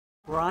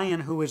Brian,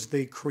 who is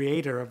the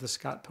creator of the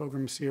Scott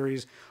Pilgrim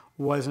series,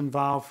 was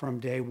involved from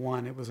day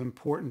one. It was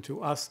important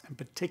to us, and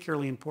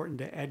particularly important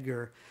to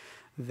Edgar,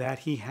 that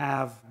he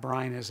have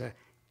Brian as a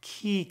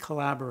key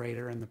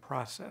collaborator in the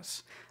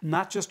process.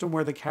 Not just on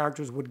where the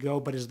characters would go,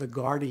 but as the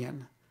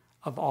guardian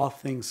of all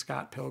things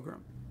Scott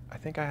Pilgrim. I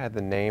think I had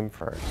the name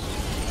first.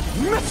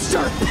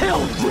 Mr.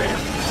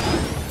 Pilgrim!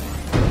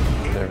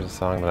 There was a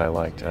song that I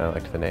liked, and I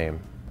liked the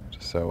name.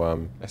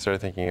 So I started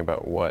thinking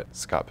about what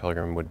Scott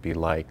Pilgrim would be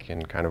like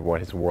and kind of what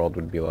his world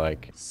would be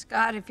like.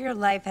 Scott, if your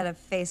life had a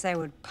face, I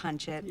would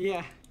punch it.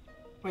 Yeah.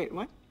 Wait,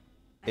 what?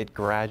 It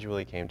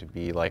gradually came to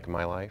be like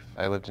my life.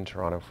 I lived in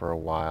Toronto for a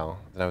while,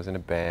 then I was in a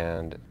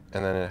band,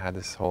 and then it had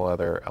this whole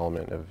other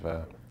element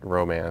of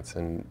romance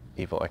and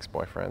evil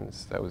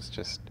ex-boyfriends. That was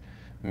just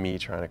me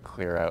trying to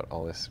clear out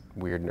all this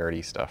weird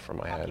nerdy stuff from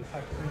my head.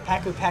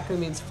 Paku paku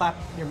means flap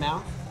your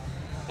mouth,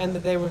 and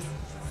that they were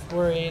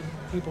worried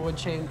people would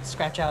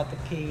scratch out the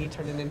P,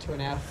 turn it into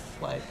an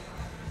F, like.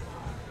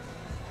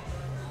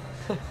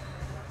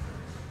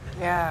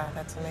 Yeah,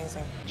 that's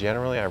amazing.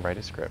 Generally, I write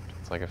a script.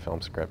 It's like a film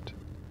script.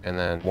 And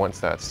then once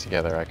that's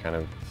together, I kind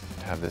of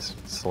have this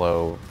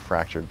slow,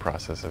 fractured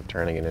process of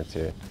turning it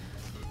into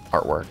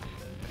artwork.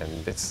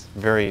 And it's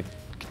very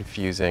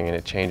confusing, and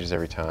it changes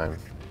every time.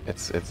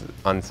 It's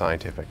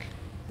unscientific.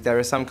 There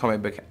are some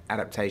comic book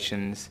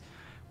adaptations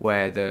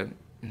where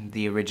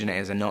the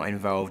originators are not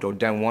involved or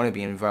don't want to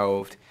be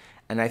involved.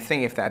 And I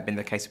think if that had been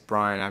the case with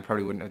Brian, I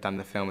probably wouldn't have done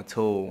the film at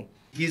all.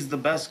 He's the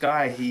best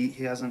guy. He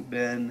hasn't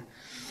been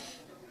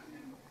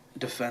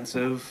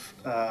defensive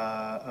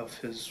of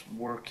his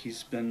work.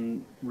 He's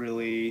been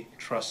really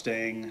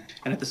trusting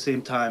and at the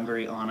same time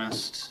very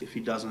honest if he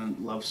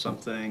doesn't love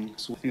something.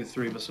 So I think the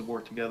three of us have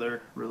worked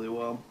together really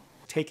well.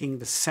 Taking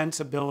the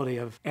sensibility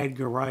of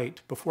Edgar Wright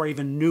before I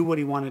even knew what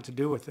he wanted to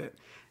do with it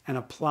and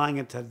applying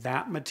it to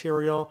that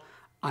material,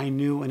 I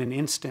knew in an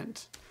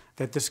instant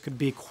that this could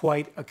be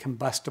quite a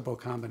combustible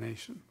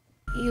combination.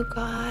 You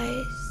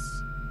guys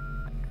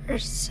are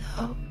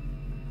so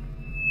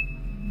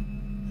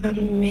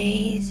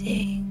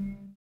amazing.